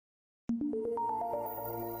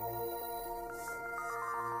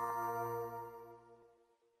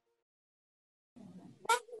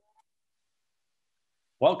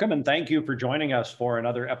Welcome and thank you for joining us for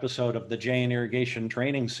another episode of the Jane Irrigation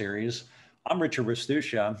Training Series. I'm Richard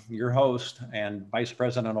Restucia, your host and Vice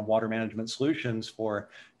President of Water Management Solutions for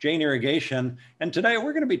Jane Irrigation. And today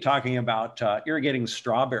we're going to be talking about irrigating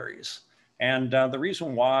strawberries. And the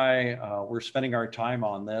reason why we're spending our time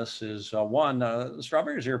on this is one,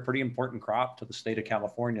 strawberries are a pretty important crop to the state of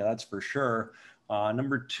California, that's for sure.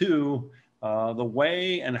 Number two, the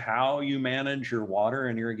way and how you manage your water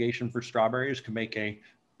and irrigation for strawberries can make a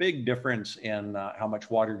big difference in how much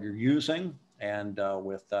water you're using. And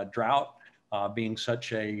with drought being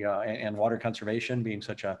such a, and water conservation being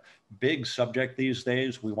such a big subject these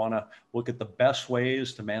days, we want to look at the best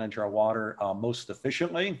ways to manage our water most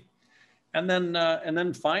efficiently. And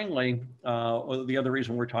then finally, the other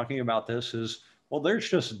reason we're talking about this is, well, there's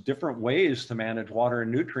just different ways to manage water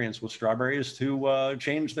and nutrients with strawberries to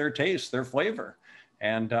change their taste, their flavor.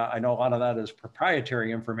 And I know a lot of that is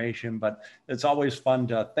proprietary information, but it's always fun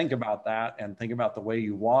to think about that and think about the way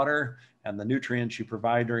you water and the nutrients you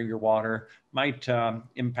provide during your water might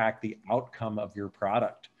impact the outcome of your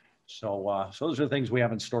product. So those are the things we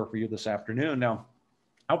have in store for you this afternoon. Now,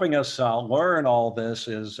 helping us learn all this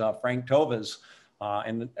is Frank Toves.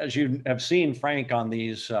 And as you have seen Frank on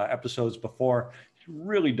these episodes before, he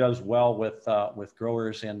really does well with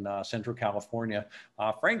growers in Central California.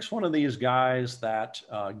 Frank's one of these guys that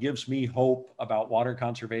gives me hope about water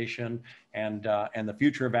conservation and the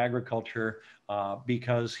future of agriculture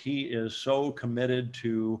because he is so committed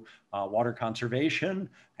to water conservation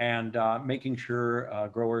and making sure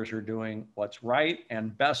growers are doing what's right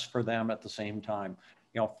and best for them at the same time.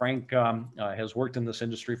 You know, Frank has worked in this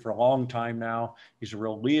industry for a long time now. He's a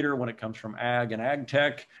real leader when it comes from ag and ag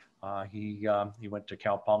tech. He went to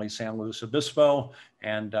Cal Poly San Luis Obispo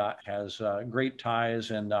and has great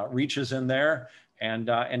ties and reaches in there.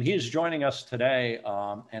 And he's joining us today.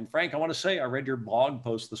 And Frank, I want to say I read your blog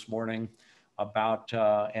post this morning about,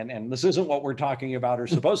 and this isn't what we're talking about or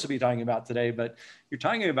supposed to be talking about today, but you're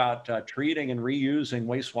talking about treating and reusing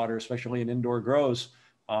wastewater, especially in indoor grows.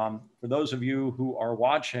 For those of you who are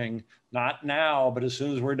watching, not now, but as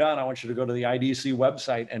soon as we're done, I want you to go to the IDC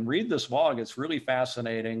website and read this log. It's really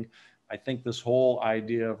fascinating. I think this whole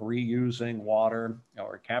idea of reusing water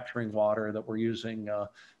or capturing water that we're using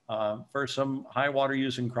for some high water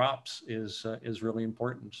using crops is really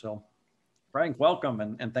important. So Frank, welcome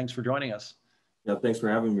and thanks for joining us. Yeah, thanks for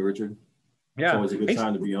having me, Richard. Yeah. It's always a good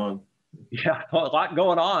time to be on. Yeah, a lot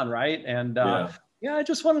going on, right? And yeah, I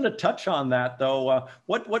just wanted to touch on that though.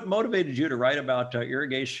 What motivated you to write about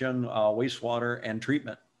irrigation, wastewater, and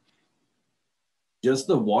treatment? Just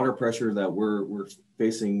the water pressure that we're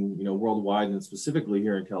facing, worldwide, and specifically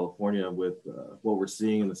here in California with what we're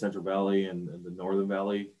seeing in the Central Valley and the Northern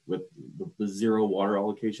Valley with the zero water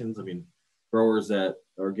allocations. I mean, growers that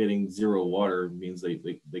are getting zero water means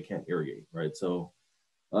they can't irrigate, right? So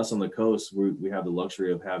us on the coast, we have the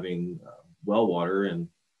luxury of having well water, and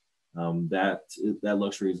that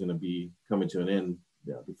luxury is going to be coming to an end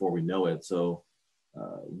before we know it. So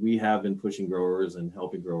we have been pushing growers and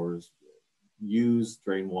helping growers use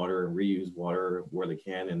drain water and reuse water where they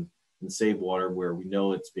can and save water where we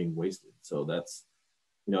know it's being wasted. So that's,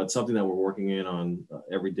 it's something that we're working on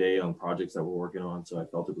every day on projects that we're working on. So I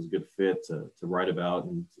felt it was a good fit to write about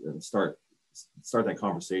and start that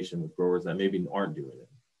conversation with growers that maybe aren't doing it.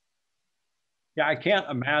 Yeah, I can't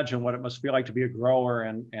imagine what it must feel like to be a grower.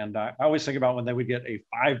 And I always think about when they would get a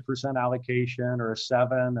 5% allocation or a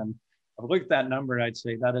 7%. And I would look at that number and I'd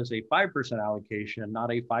say that is a 5% allocation, not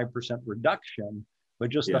a 5% reduction, but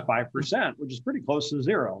just a 5%, which is pretty close to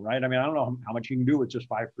zero, right? I mean, I don't know how much you can do with just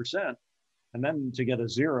 5%. And then to get a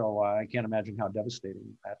zero, I can't imagine how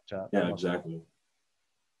devastating that exactly. Be.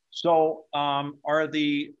 So are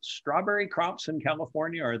the strawberry crops in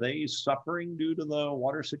California, are they suffering due to the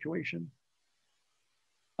water situation?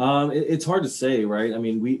 It's hard to say, right? I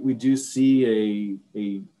mean, we do see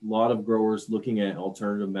a lot of growers looking at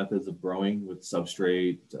alternative methods of growing with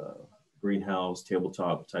substrate, greenhouse,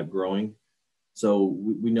 tabletop type growing. So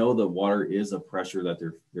we know that water is a pressure that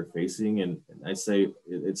they're facing, and I say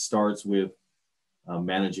it starts with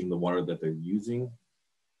managing the water that they're using.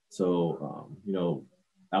 So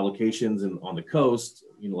allocations on the coast,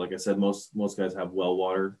 like I said, most guys have well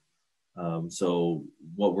water. So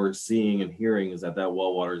what we're seeing and hearing is that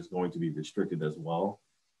well water is going to be restricted as well.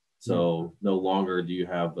 So no longer do you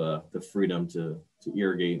have the freedom to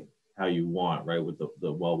irrigate how you want, right, with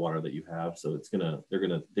the well water that you have. So they're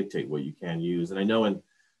gonna dictate what you can use. And I know in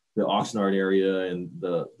the Oxnard area and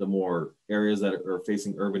the more areas that are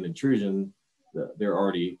facing urban intrusion, they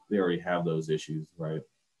already have those issues, right?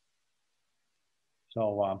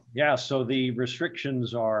 So yeah, so the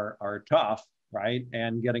restrictions are tough. right?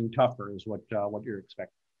 And getting tougher is what you're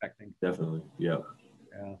expecting. Definitely. Yeah.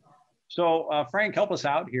 Yeah. So Frank, help us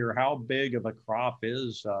out here. How big of a crop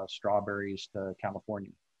is strawberries to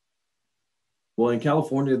California? Well, in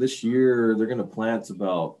California this year, they're going to plant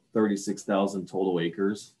about 36,000 total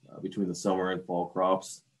acres between the summer and fall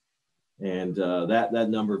crops. And that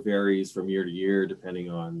number varies from year to year, depending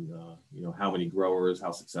on how many growers,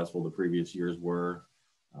 how successful the previous years were.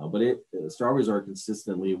 But strawberries are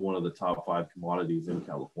consistently one of the top 5 commodities in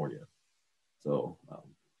California. So,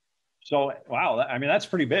 wow, I mean that's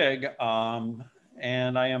pretty big, and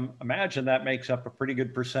imagine that makes up a pretty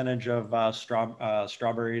good percentage of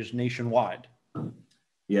strawberries nationwide.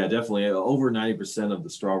 Yeah, definitely. Over 90% of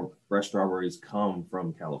the fresh strawberries come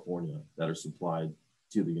from California that are supplied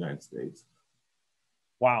to the United States.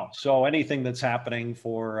 Wow. So anything that's happening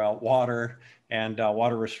for water and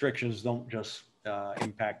water restrictions don't just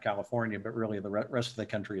impact California, but really the rest of the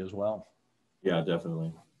country as well. Yeah,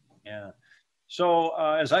 definitely. Yeah. So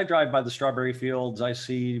as I drive by the strawberry fields, I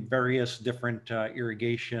see various different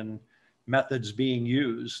irrigation methods being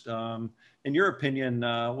used. In your opinion,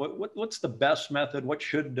 what's the best method? What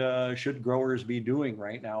should growers be doing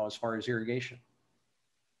right now as far as irrigation?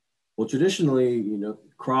 Well, traditionally, the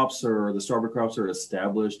strawberry crops are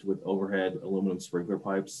established with overhead aluminum sprinkler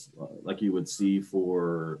pipes, like you would see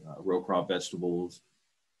for row crop vegetables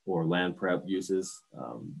or land prep uses.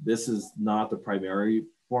 This is not the primary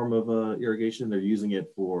form of irrigation. They're using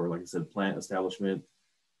it for, like I said, plant establishment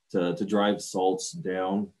to drive salts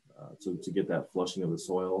down, to get that flushing of the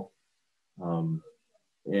soil.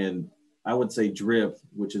 And I would say drip,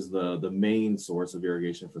 which is the main source of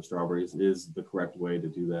irrigation for strawberries, is the correct way to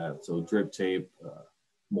do that. So drip tape,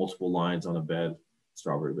 multiple lines on a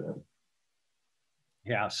strawberry bed.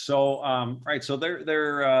 Yeah. So right. So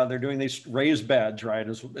they're doing these raised beds, right?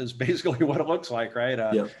 Is basically what it looks like, right?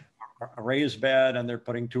 Yep. A raised bed, and they're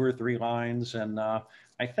putting 2 or 3 lines. And I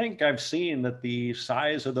think I've seen that the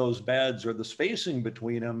size of those beds or the spacing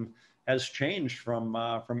between them has changed from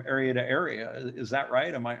area to area. Is that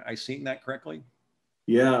right? Am I seeing that correctly?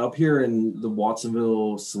 Yeah, up here in the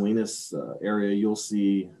Watsonville, Salinas area, you'll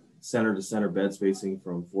see center to center bed spacing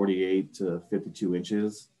from 48 to 52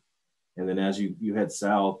 inches. And then as you head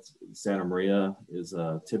south, Santa Maria is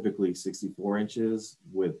typically 64 inches,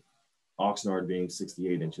 with Oxnard being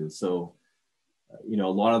 68 inches. So, a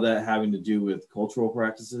lot of that having to do with cultural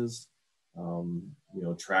practices,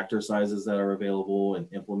 tractor sizes that are available, and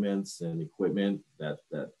implements and equipment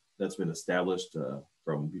that's been established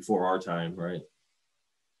from before our time, right?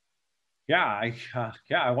 Yeah,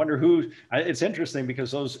 I wonder it's interesting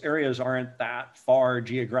because those areas aren't that far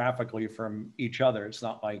geographically from each other. It's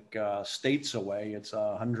not like states away. It's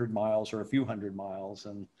 100 miles or a few hundred miles.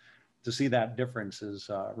 And to see that difference is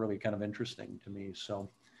really kind of interesting to me. So,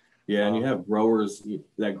 yeah, and you have growers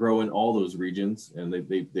that grow in all those regions, and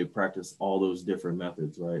they practice all those different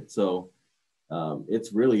methods, right? So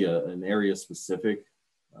it's really an area specific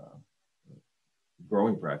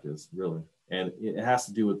growing practice, really. And it has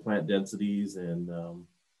to do with plant densities. And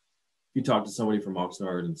if you talk to somebody from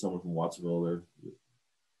Oxnard and someone from Watsonville,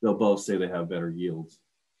 they'll both say they have better yields,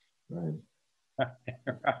 right?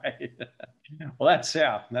 Right. Well, that's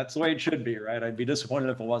the way it should be, right? I'd be disappointed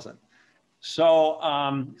if it wasn't. So,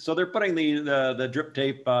 so they're putting the drip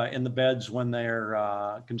tape in the beds when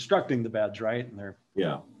they're constructing the beds, right? And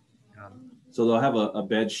yeah. So they'll have a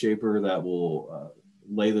bed shaper that will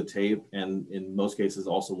lay the tape, and in most cases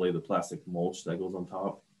also lay the plastic mulch that goes on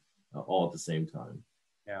top, all at the same time.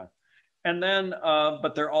 Yeah. And then,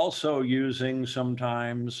 but they're also using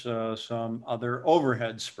sometimes some other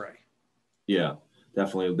overhead spray. Yeah,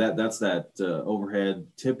 definitely. That's that overhead,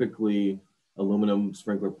 typically aluminum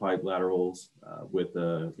sprinkler pipe laterals with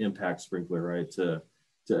an impact sprinkler, right, to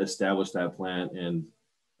establish that plant, and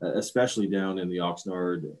especially down in the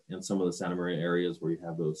Oxnard and some of the Santa Maria areas where you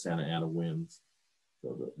have those Santa Ana winds.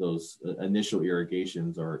 So those initial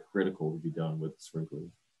irrigations are critical to be done with sprinklers.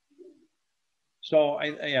 So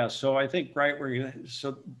I think right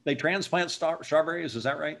so they transplant strawberries, is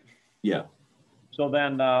that right? Yeah. So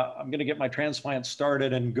then I'm going to get my transplant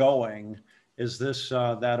started and going. Is this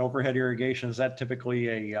that overhead irrigation? Is that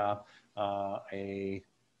typically a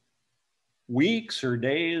weeks or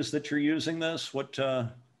days that you're using this? What?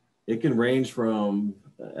 It can range from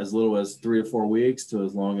as little as 3 to 4 weeks to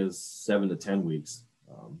as long as 7 to 10 weeks.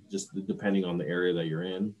 Just depending on the area that you're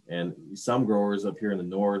in. And some growers up here in the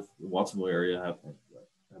north, the Watsonville area, have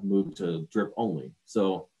moved to drip only.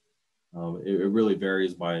 So it really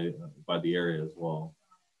varies by the area as well.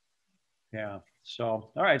 Yeah. So,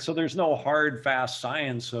 all right. So there's no hard, fast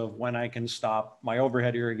science of when I can stop my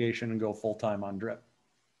overhead irrigation and go full time on drip.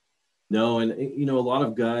 No, and you know, a lot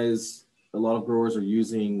of growers are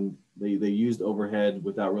using, they used overhead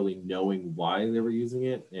without really knowing why they were using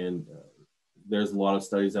it. And there's a lot of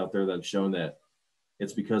studies out there that have shown that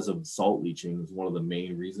it's because of salt leaching is one of the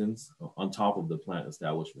main reasons on top of the plant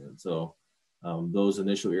establishment. So those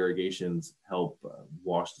initial irrigations help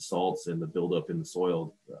wash the salts and the buildup in the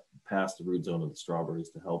soil past the root zone of the strawberries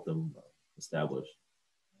to help them establish.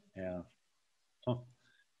 Yeah. Oh,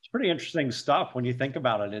 it's pretty interesting stuff when you think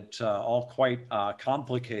about it. It's all quite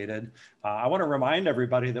complicated. I want to remind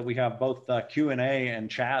everybody that we have both Q&A and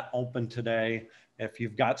chat open today. If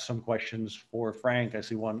you've got some questions for Frank, I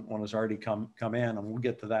see one has already come in, and we'll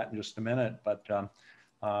get to that in just a minute. But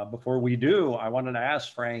before we do, I wanted to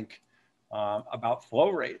ask Frank about flow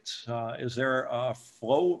rates. Is there a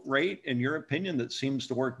flow rate, in your opinion, that seems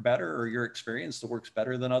to work better, or your experience that works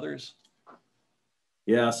better than others?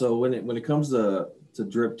 Yeah, so when it comes to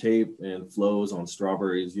drip tape and flows on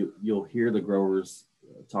strawberries, you'll hear the growers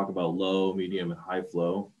talk about low, medium, and high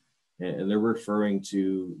flow, and they're referring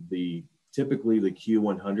to typically the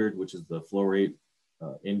Q100, which is the flow rate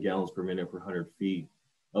in gallons per minute per 100 feet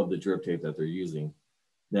of the drip tape that they're using.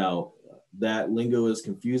 Now, that lingo is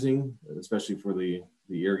confusing, especially for the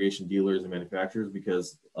irrigation dealers and manufacturers,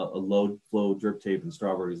 because a low flow drip tape in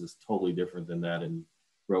strawberries is totally different than that in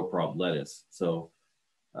row crop lettuce. So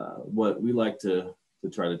what we like to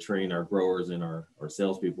try to train our growers and our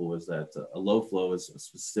salespeople is that a low flow is a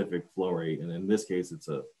specific flow rate. And in this case, it's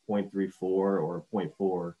a 0.34 or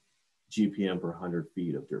 0.4 GPM per 100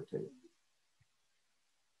 feet of drip tape.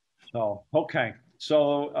 So, okay.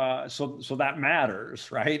 So that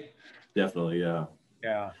matters, right? Definitely, yeah.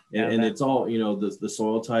 Yeah. And it's all, you know, the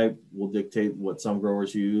soil type will dictate what some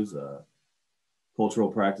growers use,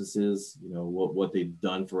 cultural practices, you know, what they've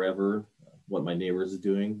done forever, what my neighbors are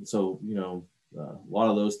doing. So, you know, a lot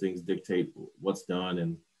of those things dictate what's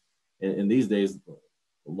done. And these days,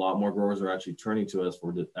 a lot more growers are actually turning to us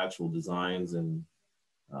for the actual designs and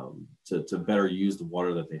to better use the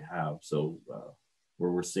water that they have. So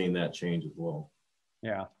we're seeing that change as well.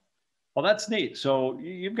 Yeah. Well, that's neat. So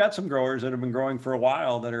you've got some growers that have been growing for a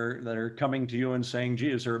while that are coming to you and saying, gee,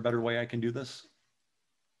 is there a better way I can do this?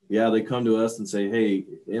 Yeah, they come to us and say, hey,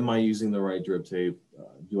 am I using the right drip tape?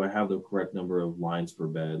 Do I have the correct number of lines per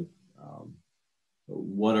bed?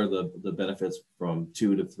 What are the benefits from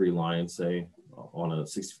 2 to 3 lines, say, on a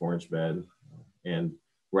 64-inch bed? And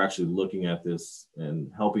we're actually looking at this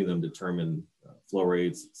and helping them determine flow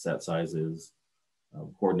rates, set sizes,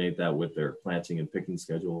 coordinate that with their planting and picking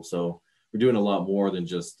schedule. So we're doing a lot more than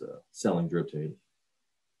just selling drip tape.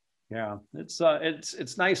 Yeah,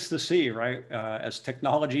 it's nice to see, right? As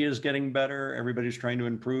technology is getting better, everybody's trying to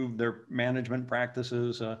improve their management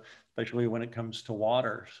practices, especially when it comes to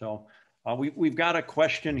water. So we've got a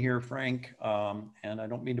question here, Frank, and I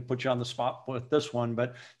don't mean to put you on the spot with this one,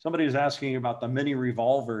 but somebody's asking about the mini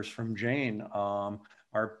revolvers from Jane.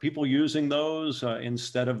 Are people using those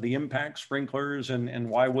instead of the impact sprinklers, and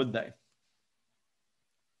why would they?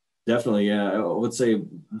 Definitely, yeah. I would say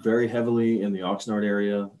very heavily in the Oxnard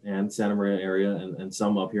area and Santa Maria area, and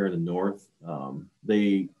some up here in the north.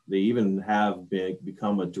 They even have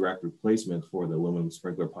become a direct replacement for the aluminum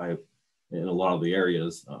sprinkler pipe in a lot of the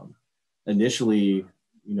areas. Initially,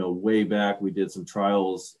 you know, way back, we did some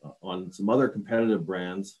trials on some other competitive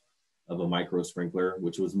brands of a micro sprinkler,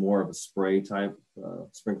 which was more of a spray type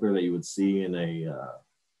sprinkler that you would see in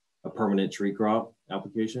a permanent tree crop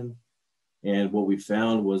application. And what we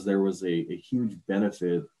found was there was a huge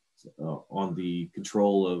benefit on the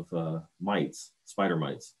control of mites, spider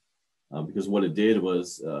mites, because what it did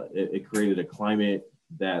was it created a climate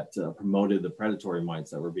that promoted the predatory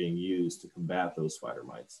mites that were being used to combat those spider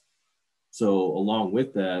mites. So along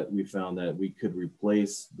with that, we found that we could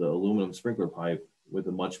replace the aluminum sprinkler pipe with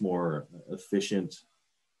a much more efficient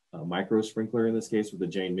micro sprinkler, in this case with the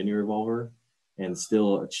Jane mini revolver, and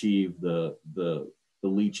still achieve the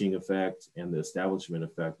leaching effect and the establishment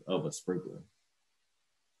effect of a sprinkler.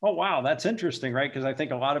 Oh, wow. That's interesting, right? Because I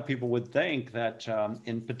think a lot of people would think that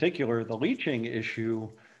in particular, the leaching issue,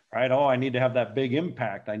 right? Oh, I need to have that big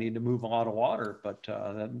impact. I need to move a lot of water, but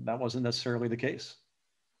that wasn't necessarily the case.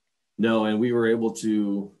 No, and we were able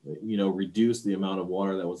to, you know, reduce the amount of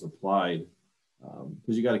water that was applied,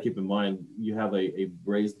 because you got to keep in mind, you have a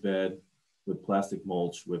raised bed with plastic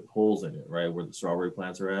mulch with holes in it, right, where the strawberry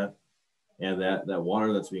plants are at. And that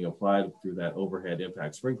water that's being applied through that overhead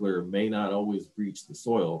impact sprinkler may not always reach the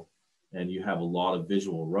soil, and you have a lot of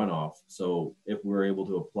visual runoff. So if we're able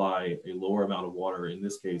to apply a lower amount of water, in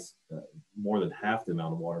this case, more than half the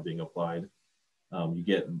amount of water being applied, you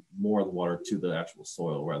get more of the water to the actual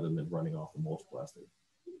soil rather than running off the mulch plastic.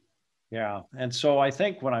 Yeah. And so I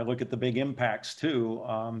think when I look at the big impacts too,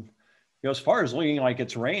 as far as looking like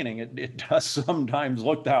it's raining, it does sometimes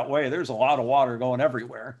look that way. There's a lot of water going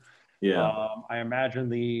everywhere. Yeah. I imagine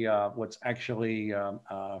what's actually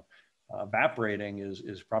evaporating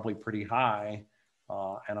is probably pretty high.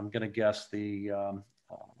 And I'm going to guess the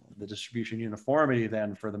distribution uniformity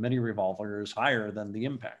then for the mini revolver is higher than the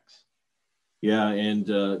impacts. Yeah. And,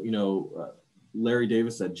 Larry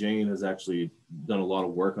Davis at Jane has actually done a lot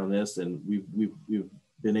of work on this, and we've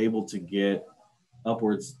been able to get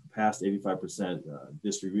upwards past 85%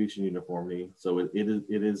 distribution uniformity. So it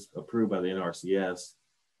is approved by the NRCS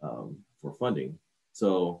for funding.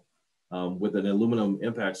 So with an aluminum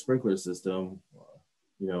impact sprinkler system,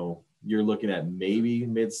 you're looking at maybe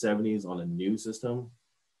mid 70s on a new system.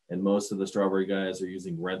 And most of the strawberry guys are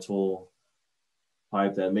using rental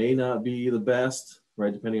pipe that may not be the best,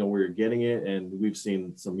 right? Depending on where you're getting it. And we've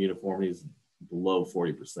seen some uniformities below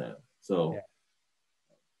 40%. So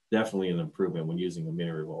definitely an improvement when using a mini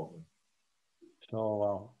revolver.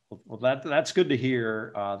 So, that's good to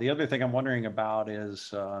hear. The other thing I'm wondering about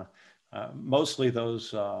is mostly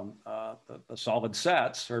those the solid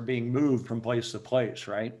sets are being moved from place to place,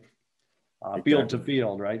 right? Exactly. Field to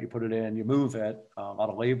field, right? You put it in, you move it. A lot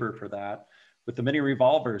of labor for that. With the mini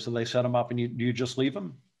revolvers, so they set them up, and do you just leave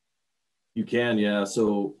them? You can, yeah.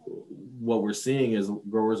 So what we're seeing is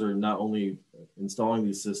growers are not only installing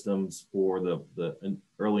these systems for the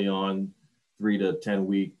early on 3 to 10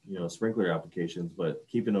 week sprinkler applications, but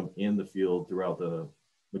keeping them in the field throughout the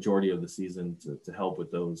majority of the season to help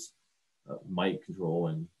with those mite control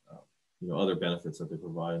and other benefits that they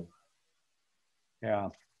provide. Yeah,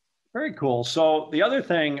 very cool. So the other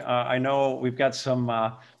thing, I know we've got some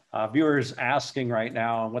viewers asking right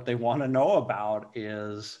now, and what they want to know about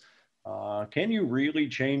is, can you really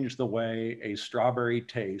change the way a strawberry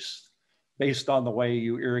tastes based on the way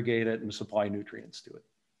you irrigate it and supply nutrients to it?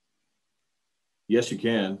 Yes, you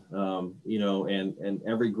can. And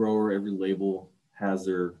every grower, every label has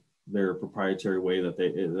their proprietary way that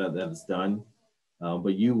it's done.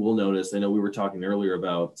 But you will notice, I know we were talking earlier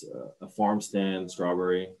about a farm stand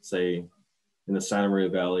strawberry, say in the Santa Maria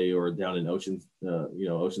Valley or down in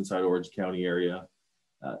Oceanside, Orange County area.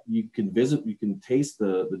 You can taste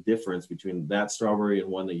the difference between that strawberry and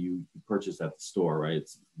one that you purchase at the store, right?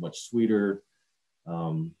 It's much sweeter,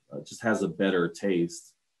 just has a better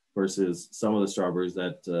taste versus some of the strawberries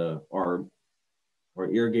that are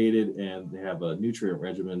irrigated and they have a nutrient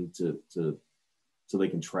regimen so they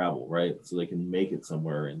can travel, right? So they can make it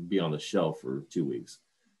somewhere and be on the shelf for 2 weeks.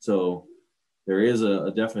 So there is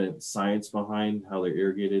a definite science behind how they're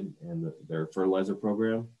irrigated and their fertilizer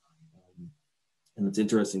program. And it's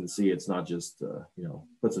interesting to see it's not just,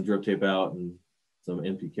 put some drip tape out and some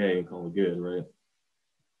NPK and call it good, right?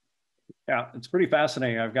 Yeah, it's pretty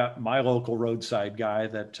fascinating. I've got my local roadside guy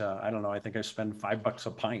that I don't know. I think I spend $5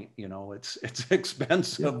 a pint. It's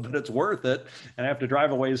expensive, but it's worth it, and I have to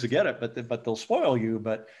drive a ways to get it. But they'll spoil you.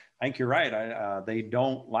 But I think you're right. They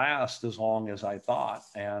don't last as long as I thought,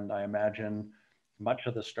 and I imagine some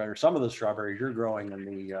of the strawberries you're growing in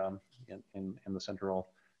the Central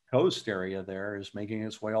Coast area there is making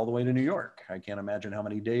its way all the way to New York. I can't imagine how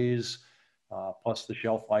many days. Plus the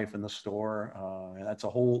shelf life in the store, and that's a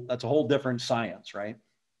whole different science, right?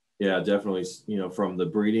 Yeah, definitely. From the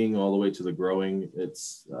breeding all the way to the growing,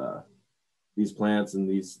 it's these plants and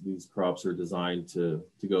these crops are designed to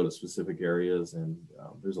go to specific areas, and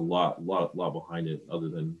there's a lot behind it. Other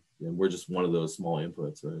than we're just one of those small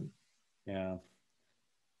inputs, right? Yeah.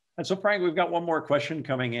 And so, Frank, we've got one more question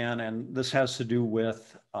coming in, and this has to do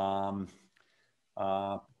with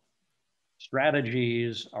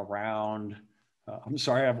strategies around, I'm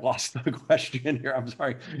sorry, I've lost the question here. I'm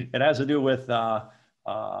sorry. It has to do with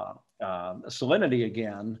salinity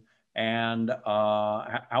again, and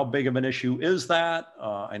how big of an issue is that?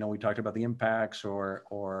 I know we talked about the impacts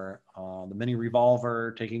or the mini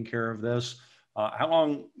revolver taking care of this. How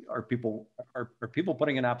long are people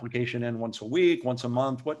putting an application in? Once a week, once a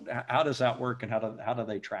month? How does that work, and how do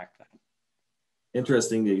they track that?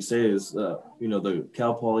 Interesting that you say is, the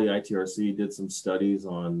Cal Poly ITRC did some studies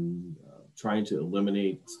on trying to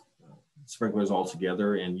eliminate sprinklers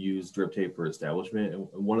altogether and use drip tape for establishment.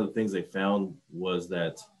 And one of the things they found was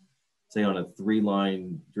that, say on a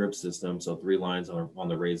 3-line drip system, so 3 lines on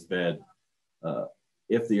the raised bed,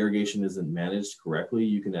 if the irrigation isn't managed correctly,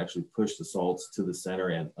 you can actually push the salts to the center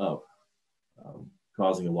and up,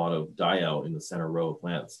 causing a lot of die out in the center row of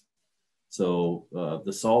plants. So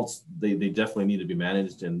the salts, they definitely need to be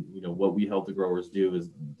managed. And what we help the growers do is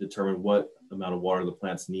determine what amount of water the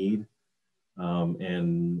plants need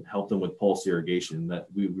and help them with pulse irrigation. That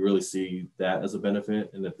we really see that as a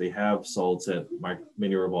benefit. And if they have solid set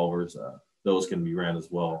mini revolvers, those can be ran as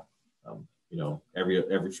well. You know,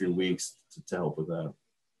 every few weeks to help with that.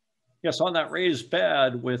 Yes, on that raised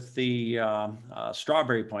bed with the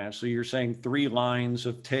strawberry plants. So you're saying 3 lines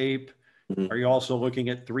of tape. Mm-hmm. Are you also looking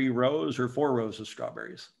at 3 rows or 4 rows of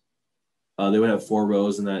strawberries? They would have 4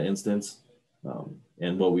 rows in that instance.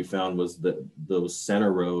 And what we found was that those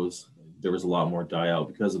center rows, there was a lot more die out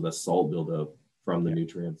because of the salt buildup from the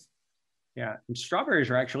nutrients. Yeah, and strawberries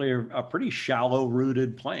are actually a pretty shallow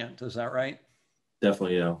rooted plant. Is that right?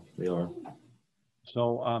 Definitely, yeah, they are.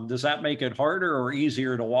 So does that make it harder or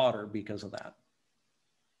easier to water because of that?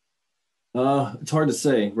 It's hard to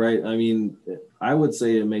say, right? I mean, I would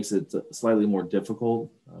say it makes it slightly more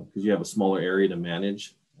difficult because you have a smaller area to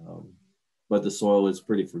manage, but the soil is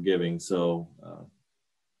pretty forgiving. So,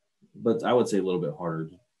 but I would say a little bit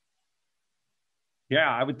harder. Yeah,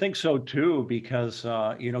 I would think so too, because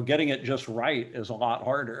you know, getting it just right is a lot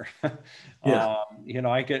harder. Yeah. You know,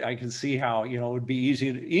 I can see how, you know, it would be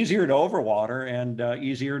easier to overwater and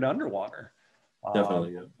easier to underwater.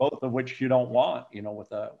 Definitely, yeah. Both of which you don't want, you know,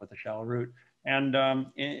 with a shallow root. And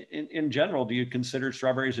in general, do you consider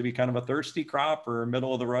strawberries to be kind of a thirsty crop or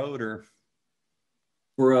middle of the road, or?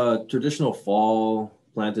 For a traditional fall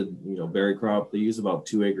planted, you know, berry crop, they use about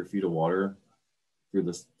 2 acre-feet of water through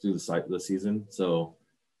the season. So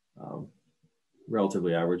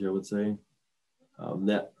relatively average, I would say.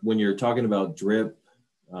 That when you're talking about drip,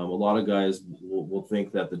 a lot of guys will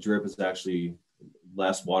think that the drip is actually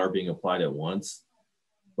less water being applied at once.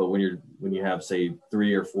 But when you have, say,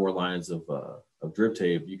 3 or 4 lines of drip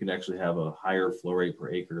tape, you can actually have a higher flow rate per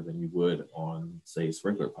acre than you would on, say,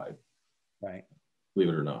 sprinkler pipe. Right. Believe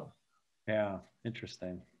it or not. Yeah,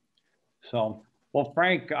 interesting. So, well,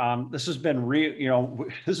 Frank, this has been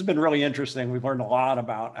really interesting. We've learned a lot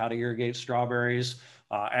about how to irrigate strawberries.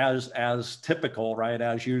 As typical, right?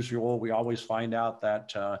 As usual, we always find out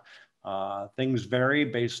that things vary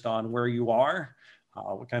based on where you are,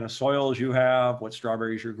 what kind of soils you have, what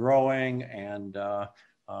strawberries you're growing, and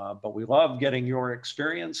but we love getting your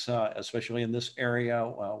experience, especially in this area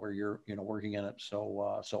where you're working in it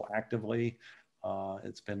so actively.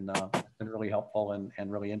 It's been really helpful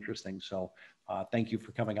and really interesting. So thank you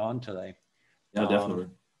for coming on today. Yeah, definitely.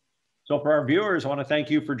 So for our viewers, I want to thank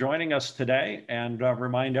you for joining us today, and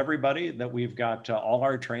remind everybody that we've got all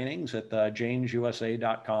our trainings at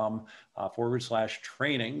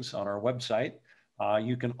janesusa.com/trainings on our website.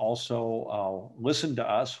 You can also listen to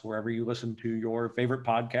us wherever you listen to your favorite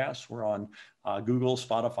podcasts. We're on Google,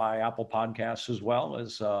 Spotify, Apple Podcasts, as well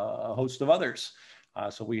as a host of others.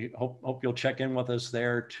 So we hope you'll check in with us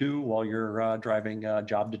there too while you're driving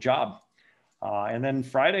job to job. And then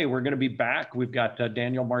Friday, we're going to be back. We've got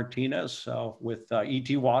Daniel Martinez with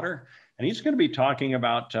ET Water, and he's going to be talking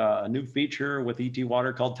about a new feature with ET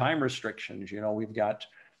Water called time restrictions. You know, we've got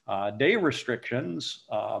day restrictions,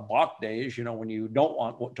 block days, you know, when you don't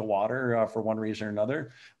want to water for one reason or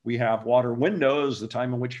another. We have water windows, the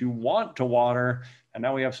time in which you want to water. And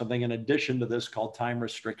now we have something in addition to this called time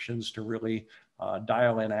restrictions to really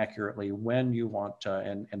dial in accurately when you want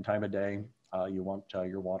and time of day you want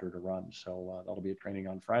your water to run. So that'll be a training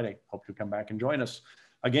on Friday. Hope you'll come back and join us.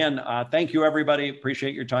 Again, thank you, everybody.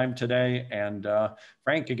 Appreciate your time today. And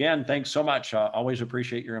Frank, again, thanks so much. Always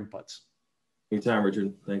appreciate your inputs. Anytime,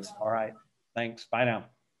 Richard. Thanks. All right. Thanks. Bye now.